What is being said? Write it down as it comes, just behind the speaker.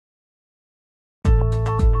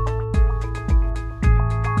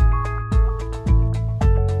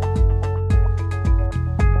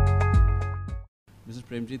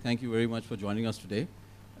Premji, thank you very much for joining us today.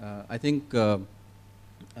 I think a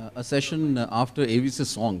session after AVC's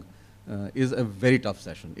song is a very tough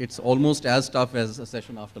session. It's almost as tough as a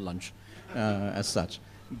session after lunch, as such.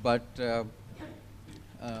 But yeah.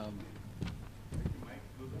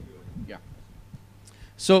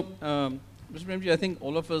 So, Mr. Premji, I think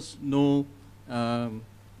all of us know the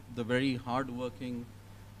very hard-working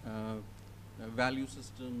value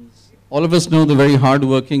systems. All of us know the very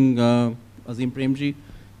hard-working Azim Premji,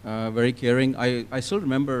 very caring. I still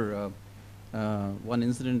remember one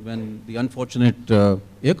incident when the unfortunate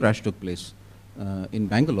air crash took place in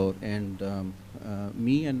Bangalore, and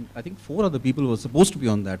me and I think 4 other people were supposed to be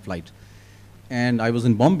on that flight. And I was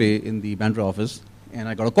in Bombay in the Bandra office, and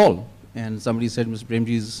I got a call, and somebody said, Mr.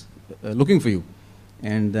 Premji is looking for you.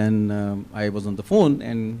 And then I was on the phone,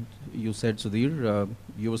 and you said, Sudhir,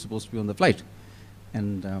 you were supposed to be on the flight.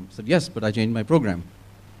 And said, yes, but I changed my program.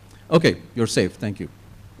 Okay, you're safe, thank you.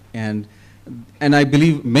 And I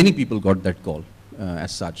believe many people got that call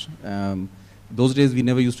as such. Those days we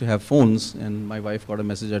never used to have phones, and my wife got a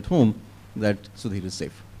message at home that Sudhir is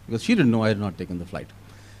safe, because she didn't know I had not taken the flight.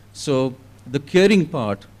 So the caring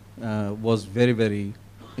part was very, very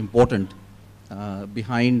important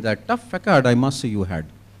behind that tough facade I must say you had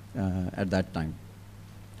at that time.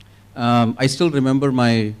 I still remember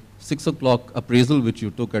my 6 o'clock appraisal which you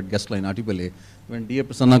took at guest line RTPLA, when dear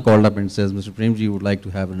Prasanna called up and says, Mr. Premji would like to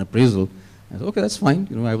have an appraisal. I said, okay, that's fine.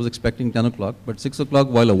 You know, I was expecting 10 o'clock, but 6 o'clock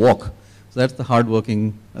while a walk. So that's the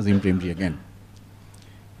hard-working Azim Premji again.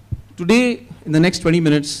 Today, in the next 20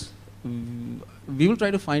 minutes, we will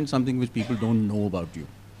try to find something which people don't know about you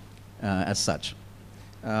as such.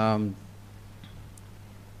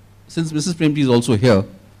 Since Mrs. Premji is also here,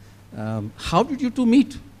 how did you two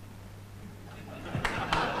meet?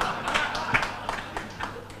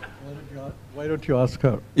 Why don't you ask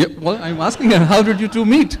her? Yeah, well, I'm asking her, how did you two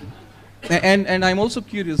meet? And I'm also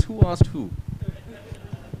curious, who asked who?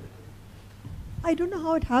 I don't know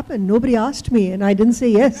how it happened. Nobody asked me, and I didn't say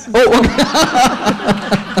yes. Oh,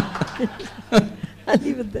 okay. I'll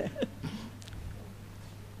leave it there.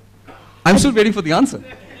 I'm still waiting for the answer.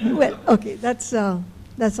 Well, okay, that's on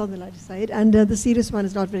the lighter side. And the serious one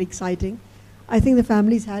is not very exciting. I think the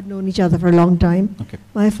families had known each other for a long time. Okay.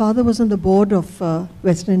 My father was on the board of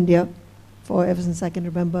Western India ever since I can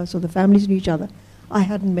remember, so the families knew each other. I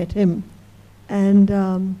hadn't met him. And,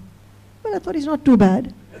 well, I thought he's not too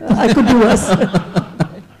bad. I could do worse.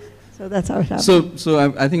 So that's how it happened.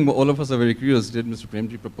 So I think all of us are very curious. Did Mr.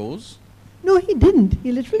 Premji propose? No, he didn't.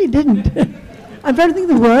 He literally didn't. I'm trying to think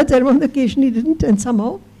of the words. I remember the occasion he didn't, and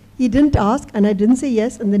somehow he didn't ask, and I didn't say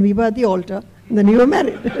yes, and then we were at the altar, and then we were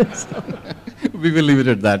married. So. We will leave it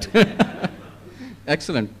at that.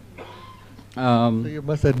 Excellent. So you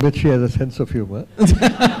must admit she has a sense of humor.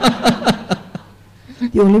 The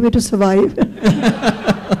only way to survive.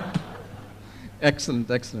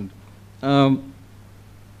 Excellent, excellent. Mr.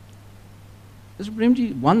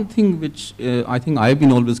 Premji, one thing which I think I've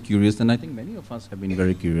been always curious, and I think many of us have been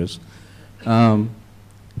very curious, in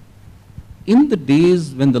the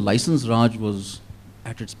days when the license Raj was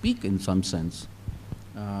at its peak in some sense,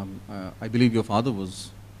 I believe your father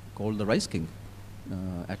was called the Rice King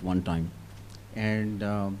at one time. And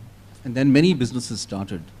then many businesses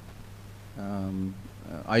started.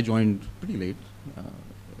 I joined pretty late,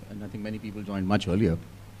 and I think many people joined much earlier.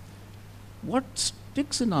 What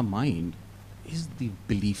sticks in our mind is the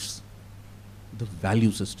beliefs, the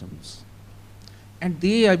value systems. And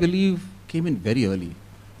they, I believe, came in very early.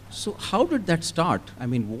 So how did that start? I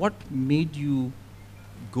mean, what made you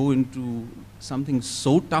go into something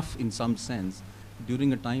so tough in some sense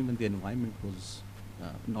during a time when the environment was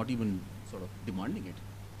not even sort of demanding it?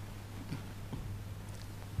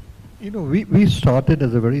 You know, we started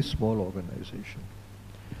as a very small organization.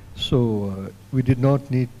 So we did not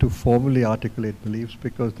need to formally articulate beliefs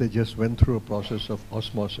because they just went through a process of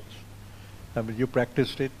osmosis. I mean, you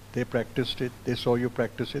practiced it, they saw you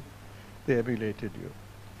practice it, they emulated you.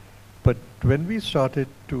 But when we started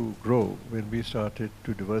to grow, when we started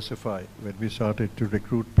to diversify, when we started to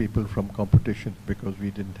recruit people from competition because we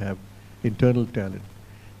didn't have internal talent,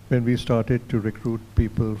 when we started to recruit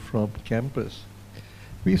people from campus,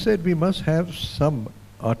 we said we must have some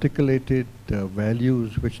articulated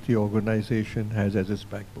values which the organization has as its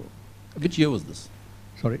backbone. Which year was this?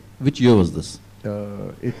 Sorry? Which year was this?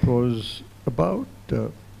 It was about,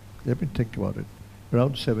 let me think about it,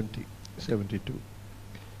 around 70, 72.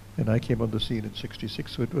 And I came on the scene in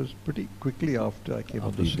 66, so it was pretty quickly after I came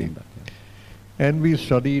on the scene. Back, yeah. And we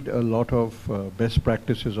studied a lot of best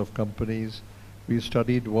practices of companies. We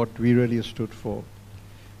studied what we really stood for.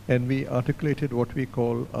 And we articulated what we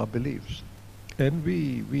call our beliefs. And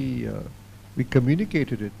we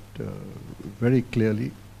communicated it very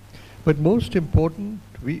clearly. But most important,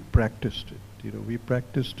 we practiced it. You know, we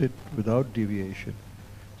practiced it without deviation.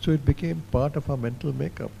 So it became part of our mental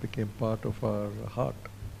makeup, became part of our heart.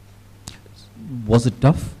 Was it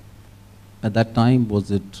tough at that time? Was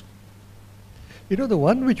it? You know, the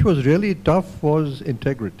one which was really tough was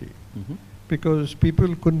integrity. Mhm. Because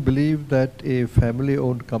people couldn't believe that a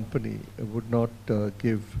family-owned company would not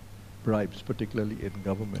give bribes, particularly in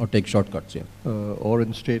government. Or take shortcuts, yeah. Or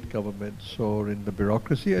in state governments, or in the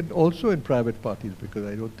bureaucracy, and also in private parties, because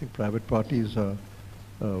I don't think private parties are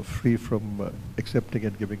free from accepting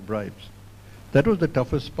and giving bribes. That was the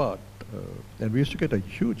toughest part. And we used to get a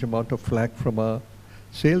huge amount of flack from our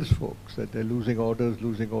sales folks that they're losing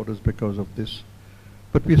orders because of this.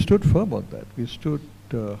 But we stood firm on that. We stood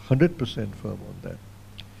 100% firm on that.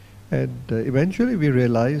 And eventually we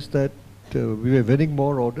realized that we were winning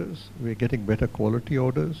more orders, we were getting better quality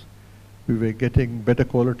orders, we were getting better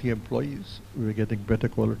quality employees, we were getting better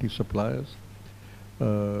quality suppliers,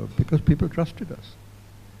 because people trusted us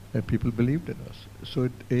and people believed in us. So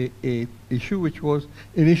a issue which was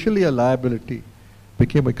initially a liability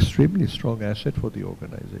became an extremely strong asset for the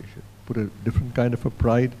organization. Put a different kind of a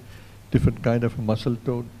pride, different kind of a muscle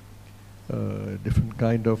tone, different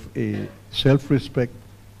kind of a self-respect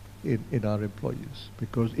in our employees,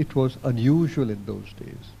 because it was unusual in those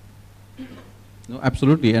days. No,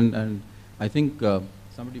 absolutely, and I think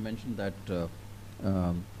somebody mentioned that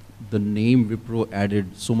the name Wipro added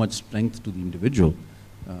so much strength to the individual.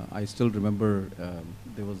 I still remember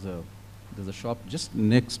there's a shop just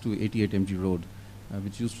next to 88 MG Road,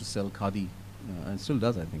 which used to sell khadi, and still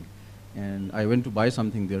does, I think. And I went to buy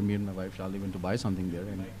something there. Me and my wife Charlie went to buy something there,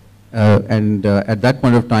 and at that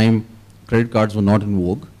point of time, credit cards were not in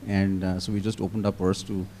vogue, and so we just opened our purse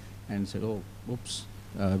and said, "Oh, oops,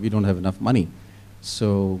 we don't have enough money."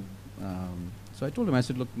 So I told him, I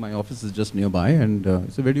said, "Look, my office is just nearby," and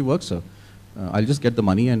he said, "Where do you work, sir?" "I'll just get the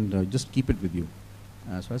money and just keep it with you."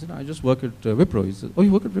 So I said, "I just work at Wipro." He said, "Oh,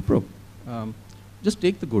 you work at Wipro? Just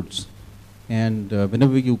take the goods, and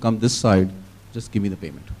whenever you come this side, just give me the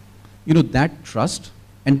payment." You know, that trust,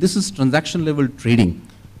 and this is transaction level trading,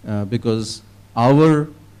 because our,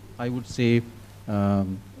 I would say,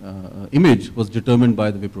 image was determined by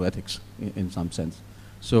the Wipro ethics in some sense.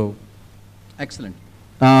 So, excellent.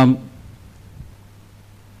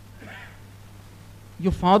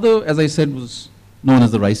 Your father, as I said, was known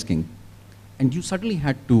as the Rice King, and you suddenly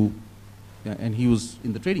had to, and he was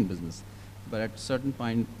in the trading business, but at a certain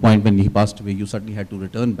point when he passed away, you suddenly had to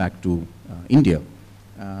return back to India.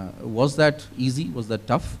 Was that easy? Was that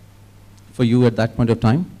tough for you at that point of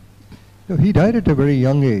time? No, he died at a very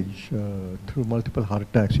young age through multiple heart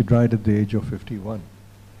attacks. He died at the age of 51.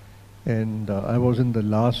 And I was in the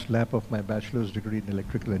last lap of my bachelor's degree in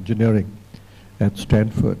electrical engineering at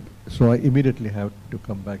Stanford. So I immediately had to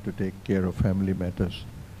come back to take care of family matters.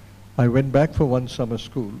 I went back for one summer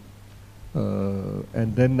school,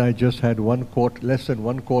 and then I just had less than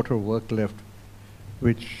one quarter work left,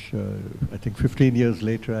 which I think 15 years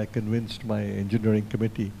later I convinced my engineering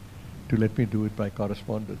committee to let me do it by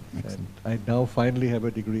correspondence. Excellent. And I now finally have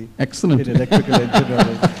a degree Excellent. in electrical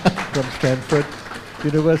engineering from Stanford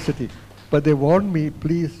University. But they warned me,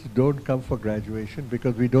 please don't come for graduation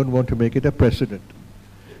because we don't want to make it a precedent.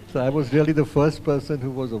 So I was really the first person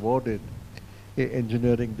who was awarded an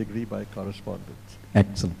engineering degree by correspondence.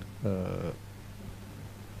 Excellent.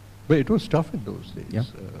 But it was tough in those days. Yeah.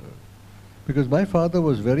 Because my father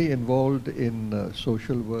was very involved in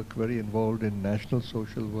social work, very involved in national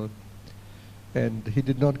social work, and he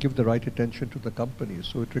did not give the right attention to the company.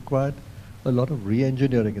 So it required a lot of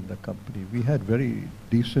re-engineering in the company. We had very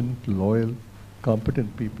decent, loyal,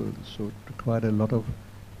 competent people, so it required a lot of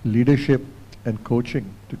leadership and coaching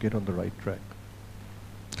to get on the right track.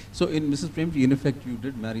 So in Mrs. Premji, in effect, you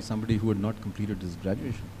did marry somebody who had not completed his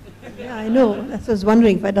graduation. Yeah, I know. I was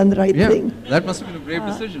wondering if I'd done the right thing. That must have been a brave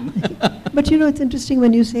decision. But you know, it's interesting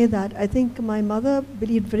when you say that. I think my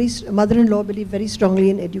mother-in-law believed very strongly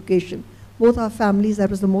in education. Both our families, that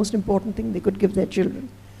was the most important thing they could give their children.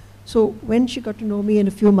 So when she got to know me in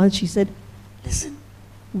a few months, she said, "Listen,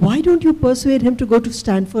 why don't you persuade him to go to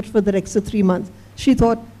Stanford for the extra 3 months?" She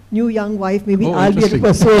thought, new young wife, maybe I'll be able to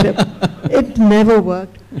persuade him. It never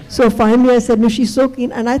worked. So finally I said, no, she's so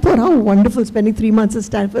keen. And I thought, how wonderful spending 3 months at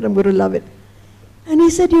Stanford, I'm going to love it. And he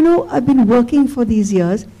said, you know, I've been working for these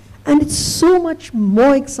years, and it's so much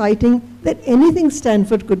more exciting than anything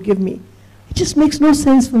Stanford could give me. It just makes no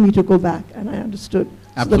sense for me to go back. And I understood.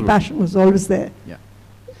 So the passion was always there. Yeah.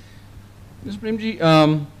 Mr. Premji,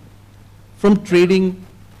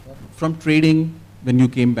 from trading when you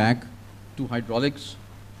came back to hydraulics,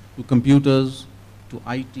 to computers, to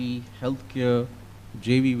IT, healthcare,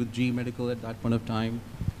 JV with GE Medical at that point of time,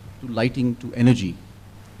 to lighting, to energy.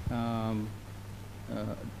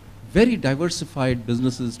 Very diversified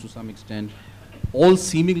businesses to some extent, all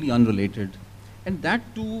seemingly unrelated. And that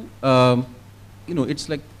too, it's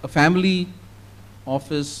like a family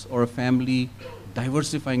office or a family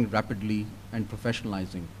diversifying rapidly and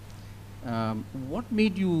professionalizing. What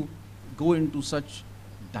made you go into such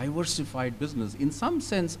diversified business, in some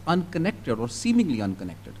sense unconnected or seemingly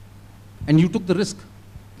unconnected? And you took the risk.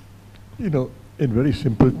 In very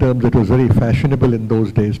simple terms, it was very fashionable in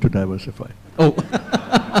those days to diversify. Oh.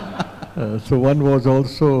 So one was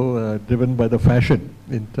also driven by the fashion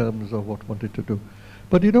in terms of what wanted to do.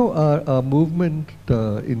 But our movement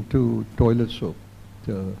into toilet soap,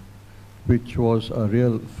 which was a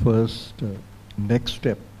real first next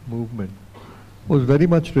step movement, was very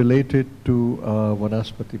much related to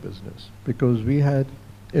Vanaspati business, because we had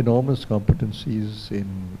enormous competencies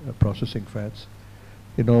in processing fats,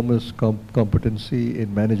 enormous competency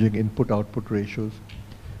in managing input-output ratios,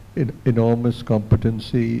 enormous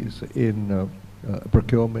competencies in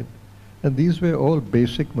procurement. And these were all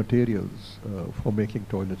basic materials for making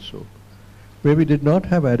toilet soap. Where we did not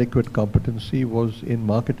have adequate competency was in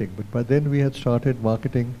marketing, but by then we had started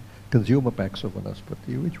marketing consumer packs of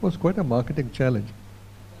Vanaspati, which was quite a marketing challenge,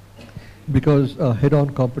 because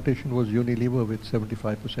head-on competition was Unilever with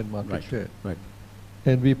 75% market share. Right.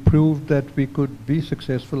 And we proved that we could be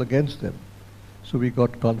successful against them. So we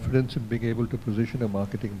got confidence in being able to position a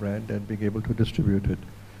marketing brand and being able to distribute it.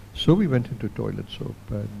 So we went into toilet soap,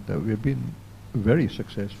 and we've been very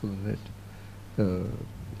successful in it,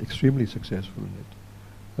 extremely successful in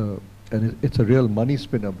it. And it's a real money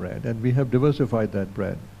spinner brand, and we have diversified that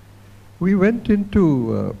brand. We went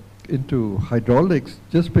into hydraulics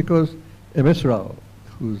just because MS Rao,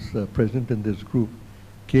 who's president in this group,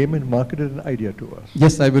 came and marketed an idea to us.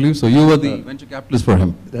 Yes, I believe so. You were the venture capitalist for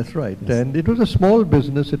him. That's right. Yes. And it was a small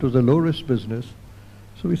business. It was a low-risk business.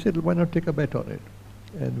 So we said, why not take a bet on it?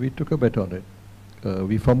 And we took a bet on it.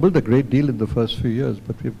 We fumbled a great deal in the first few years,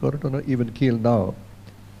 but we've got it on an even keel now.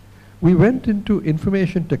 We went into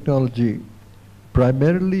information technology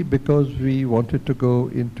primarily because we wanted to go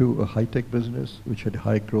into a high-tech business which had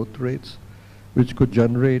high growth rates, which could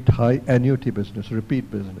generate high annuity business, repeat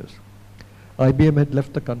business. IBM had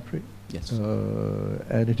left the country. Yes.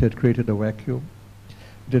 And it had created a vacuum.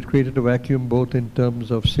 It had created a vacuum both in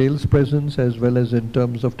terms of sales presence as well as in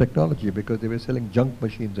terms of technology, because they were selling junk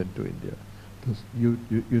machines into India, those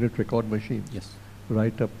unit record machines, Yes.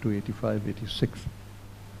 right up to 85, 86.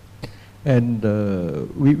 And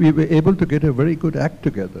we were able to get a very good act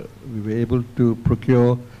together. We were able to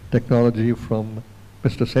procure technology from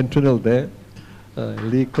Mr. Sentinel there,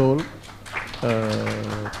 Lee Cole,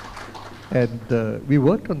 and we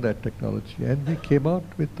worked on that technology, and we came out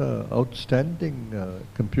with an outstanding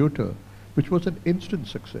computer, which was an instant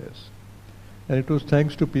success. And it was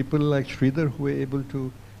thanks to people like Sridhar who were able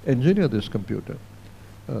to engineer this computer.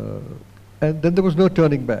 And then there was no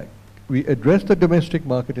turning back. We addressed the domestic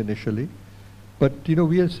market initially, but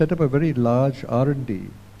we had set up a very large R&D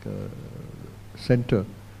center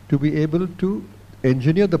to be able to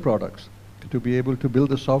engineer the products, to be able to build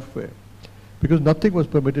the software, because nothing was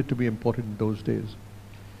permitted to be imported in those days.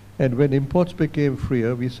 And when imports became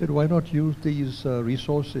freer, we said, why not use these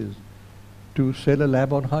resources to sell a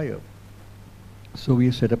lab on hire? So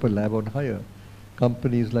we set up a lab on hire.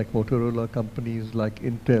 Companies like Motorola, companies like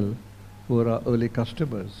Intel were our early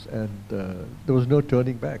customers, and there was no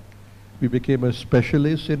turning back. We became a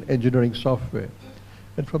specialist in engineering software.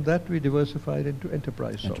 And from that, we diversified into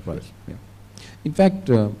enterprise software. Yeah. In fact,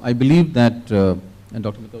 I believe that, and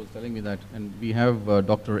Dr. Mehta was telling me that, and we have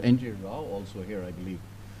Dr. N.J. Rao also here, I believe,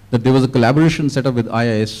 that there was a collaboration set up with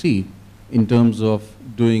IISc in terms of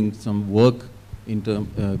doing some work in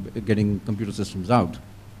getting computer systems out.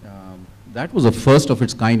 That was a first of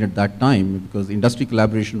its kind at that time, because industry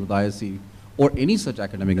collaboration with IISc or any such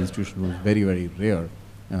academic institution was very, very rare.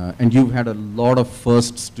 And you've had a lot of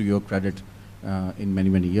firsts to your credit in many,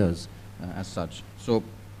 many years as such. So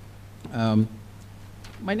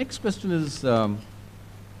my next question is on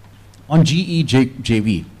GE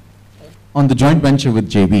JV, on the joint venture with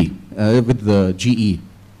JV, with the GE.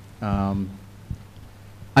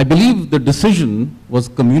 I believe the decision was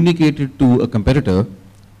communicated to a competitor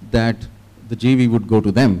that the JV would go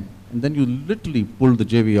to them, and then you literally pulled the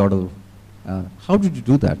JV out of. How did you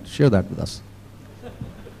do that? Share that with us.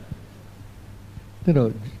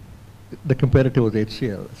 The competitor was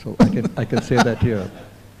HCL, so I can say that here.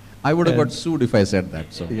 I would have got sued if I said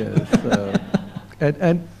that. So yes,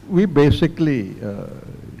 and we basically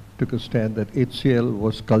took a stand that HCL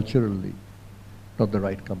was culturally not the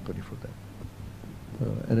right company for them.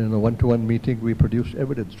 And in a one-to-one meeting, we produced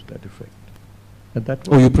evidence to that effect. And that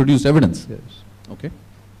Oh, you produced evidence? Yes. Okay.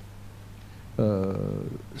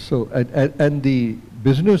 And the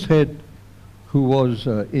business head who was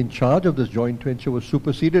in charge of this joint venture was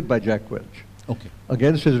superseded by Jack Welch. Okay.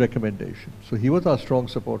 Against his recommendation. So he was our strong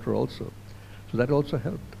supporter also. So that also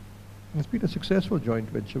helped. It's been a successful joint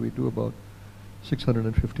venture. We do about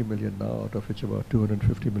 650 million now, out of which about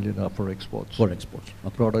 250 million are for exports. For exports.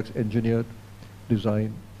 Okay. Products engineered,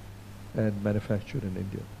 designed, and manufactured in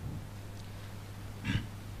India.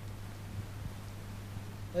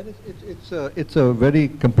 And it's a very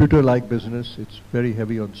computer-like business. It's very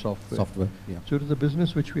heavy on software. Software, yeah. So it is a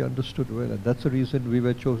business which we understood well, and that's the reason we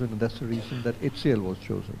were chosen, and that's the reason that HCL was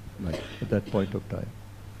chosen at that point of time.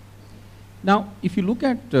 Now, if you look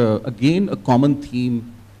at, again, a common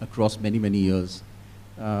theme across many, many years,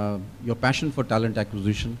 your passion for talent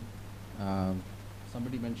acquisition.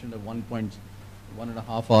 Somebody mentioned a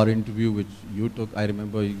 1.5 hour interview which you took. I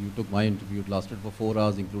remember you took my interview. It lasted for 4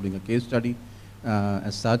 hours, including a case study.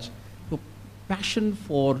 As such, so passion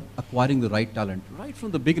for acquiring the right talent. Right from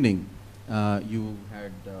the beginning, you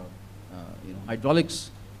had hydraulics,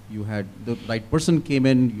 you had the right person came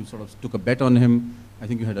in, you sort of took a bet on him. I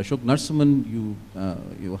think you had Ashok Narasimhan,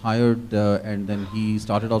 you hired, and then he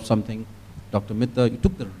started off something. Dr. Mitta, you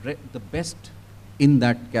took the best in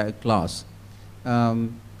that class.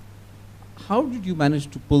 How did you manage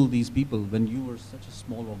to pull these people when you were such a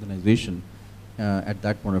small organization at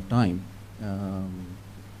that point of time? And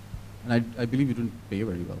I believe you didn't pay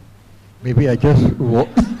very well. Maybe I just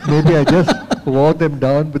wore them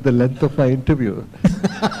down with the length of my interview.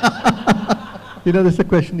 You know, this is a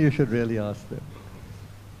question you should really ask them.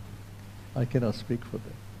 I cannot speak for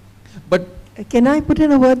them. But can I put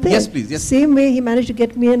in a word there? Yes, please. Yes. Same way he managed to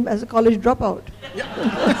get me in as a college dropout.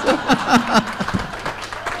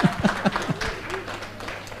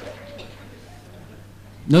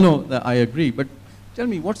 No, I agree. But tell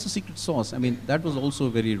me, what's the secret sauce? I mean, that was also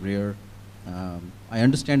very rare. I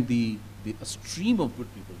understand a stream of good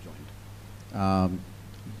people joined.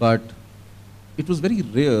 But it was very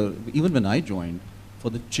rare, even when I joined, for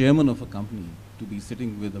the chairman of a company to be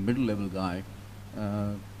sitting with a middle-level guy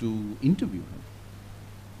to interview him.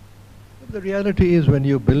 The reality is when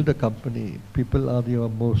you build a company, people are your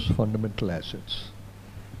most fundamental assets.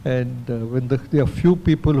 And when there are few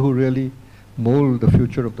people who really mold the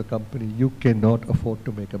future of the company, you cannot afford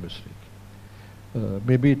to make a mistake.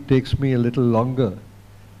 Maybe it takes me a little longer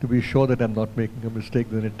to be sure that I'm not making a mistake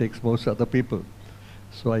than it takes most other people.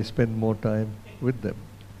 So I spend more time with them.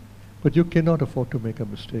 But you cannot afford to make a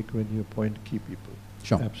mistake when you appoint key people.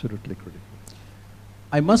 Sure. Absolutely critical.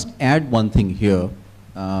 I must add one thing here,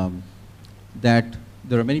 that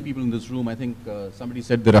there are many people in this room. I think somebody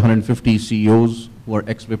said there are 150 CEOs who are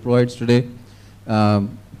ex-Wiproites today.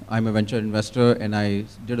 I'm a venture investor, and I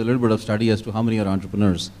did a little bit of study as to how many are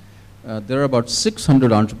entrepreneurs. There are about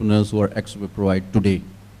 600 entrepreneurs who are ex-Wiproite today,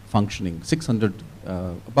 functioning. 600,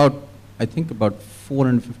 I think about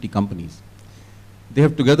 450 companies. They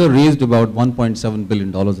have together raised about $1.7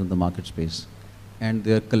 billion in the market space, and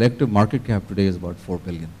their collective market cap today is about $4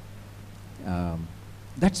 billion.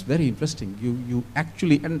 That's very interesting. You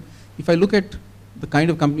actually, and if I look at the kind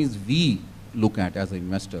of companies we look at as an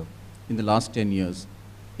investor in the last 10 years,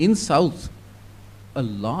 in South, a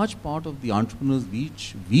large part of the entrepreneurs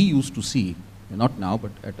which we used to see, not now,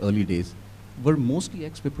 but at early days, were mostly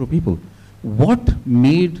ex-Wipro people. What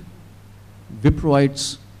made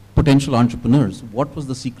Wiproites potential entrepreneurs? What was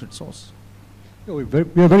the secret sauce? We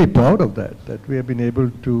are very proud of that we have been able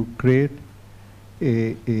to create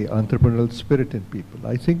a entrepreneurial spirit in people.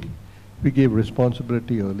 I think we gave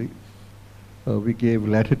responsibility early. We gave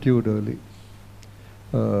latitude early.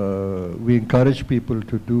 We encouraged people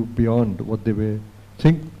to do beyond what they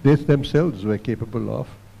themselves were capable of.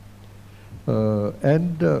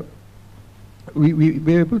 And we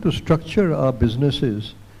were able to structure our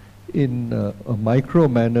businesses in a micro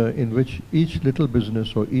manner in which each little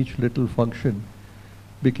business or each little function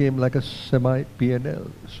became like a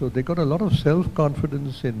semi-P&L. So they got a lot of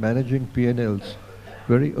self-confidence in managing P&Ls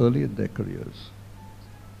very early in their careers.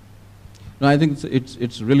 No, I think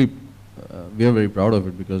it's really, we are very proud of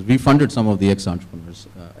it because we funded some of the ex-entrepreneurs,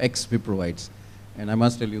 ex-Wiproites, and I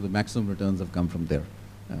must tell you the maximum returns have come from there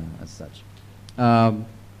as such.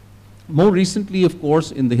 More recently, of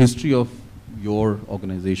course, in the history of your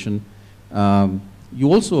organization,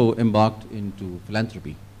 you also embarked into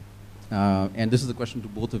philanthropy. And this is a question to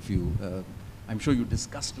both of you. I'm sure you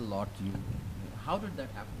discussed a lot. How did that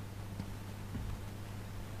happen?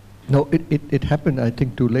 No, it happened, I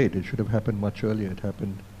think, too late. It should have happened much earlier. It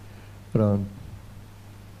happened around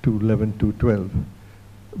 2011, 2012.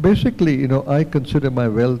 Basically, you know, I consider my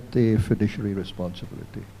wealth a fiduciary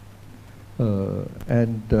responsibility. I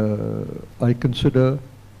consider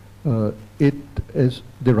it as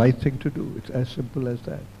the right thing to do. It's as simple as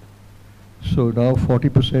that. So now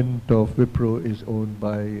 40% of Wipro is owned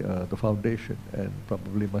by the foundation, and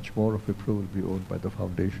probably much more of Wipro will be owned by the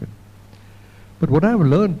foundation. But what I've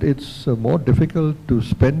learned, it's more difficult to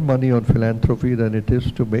spend money on philanthropy than it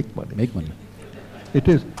is to make money. Make money. It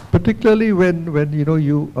is, particularly when you know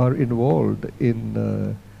you are involved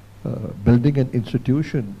in building an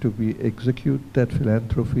institution to execute that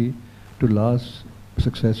philanthropy to last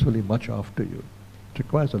successfully much after you. It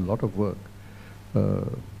requires a lot of work.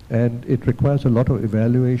 And it requires a lot of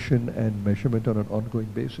evaluation and measurement on an ongoing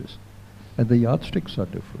basis. And the yardsticks are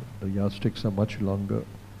different. The yardsticks are much longer.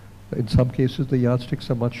 In some cases, the yardsticks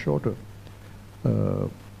are much shorter.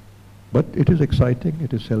 But it is exciting,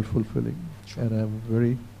 it is self-fulfilling, sure. And I'm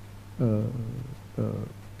very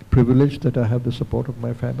privileged that I have the support of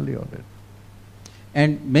my family on it.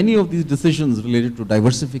 And many of these decisions related to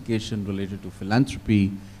diversification, related to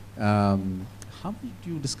philanthropy, how did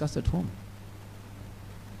you discuss at home?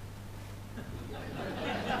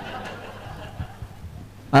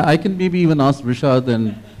 I can maybe even ask Rishad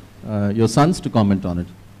and your sons to comment on it.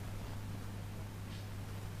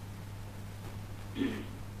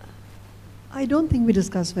 I don't think we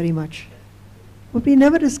discuss very much. But we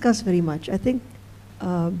never discuss very much. I think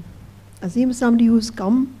Azim is somebody who's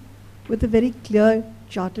come with a very clear,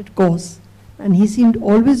 charted course. And he seemed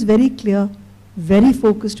always very clear, very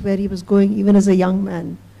focused where he was going, even as a young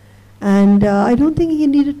man. And I don't think he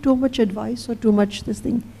needed too much advice or too much this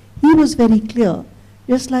thing. He was very clear.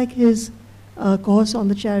 Just like his course on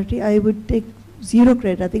the charity, I would take zero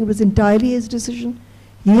credit. I think it was entirely his decision.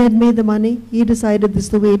 He had made the money. He decided this is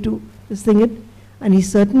the way to this thing it. And he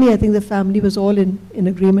certainly, I think the family was all in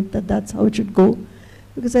agreement that that's how it should go.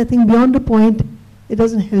 Because I think beyond a point, it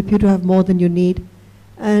doesn't help you to have more than you need.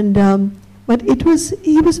 And, but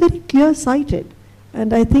he was very clear-sighted.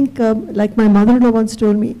 And I think, like my mother-in-law once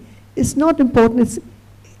told me, it's not important.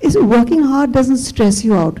 It's working hard doesn't stress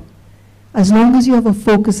you out. As long as you have a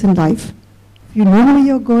focus in life. If you know where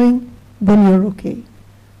you're going, then you're okay.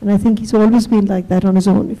 And I think he's always been like that on his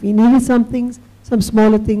own. If he needed some things, some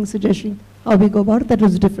smaller things, suggesting how we go about it, that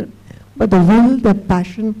was different. But the will, the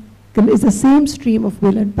passion, is the same stream of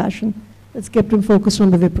will and passion that's kept him focused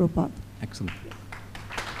on the Wipro path. Excellent.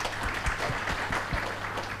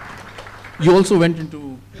 You also went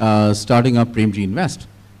into starting up Premji Invest.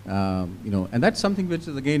 And that's something which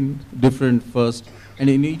is again different first, and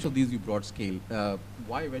in each of these you brought scale.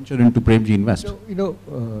 Why venture into Premji Invest?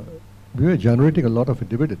 We were generating a lot of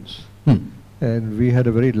dividends, and we had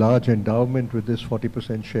a very large endowment with this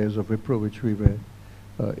 40% shares of Wipro, which we were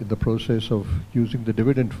in the process of using the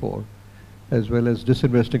dividend for, as well as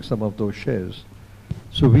disinvesting some of those shares.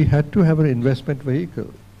 So we had to have an investment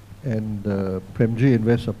vehicle, and Premji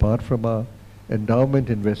Invest, apart from our endowment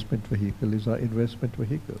investment vehicle, is our investment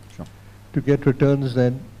vehicle. Sure. To get returns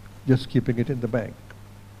than just keeping it in the bank.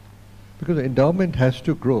 Because the endowment has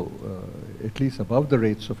to grow at least above the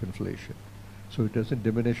rates of inflation. So it doesn't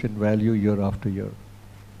diminish in value year after year.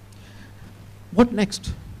 What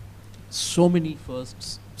next? So many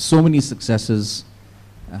firsts, so many successes.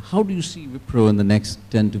 How do you see Wipro in the next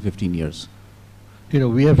 10 to 15 years?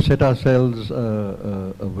 We have set ourselves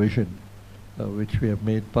a vision which we have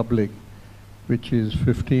made public, which is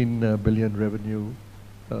 15 billion revenue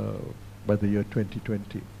by the year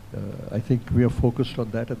 2020. I think we are focused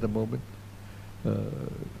on that at the moment.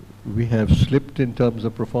 We have slipped in terms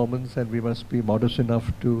of performance, and we must be modest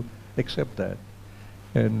enough to accept that.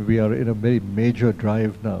 And we are in a very major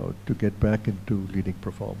drive now to get back into leading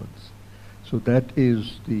performance. So that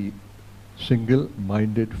is the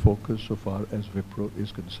single-minded focus so far as Wipro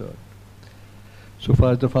is concerned. So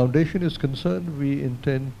far as the foundation is concerned, we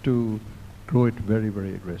intend to grow it very,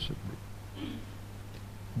 very aggressively,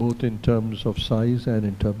 both in terms of size and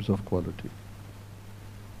in terms of quality.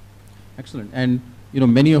 Excellent. And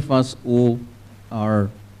many of us owe our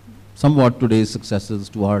somewhat today's successes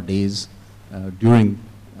to our days during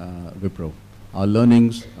Wipro. Our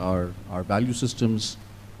learnings, our value systems.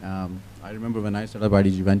 I remember when I set up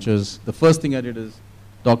IDG Ventures, the first thing I did is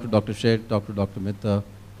talk to Dr. Shed, talk to Dr. Mitta,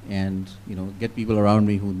 and get people around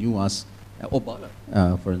me who knew us. Bala,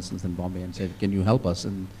 for instance, in Bombay, and said, "Can you help us?"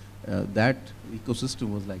 And that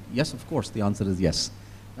ecosystem was like, "Yes, of course." The answer is yes.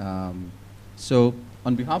 So,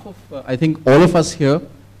 on behalf of I think all of us here,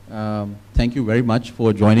 thank you very much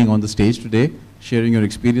for joining on the stage today. sharing your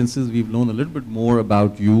experiences. We've known a little bit more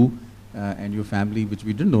about you and your family, which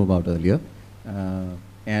we didn't know about earlier.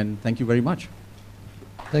 And thank you very much.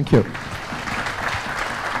 Thank you.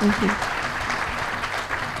 Thank you.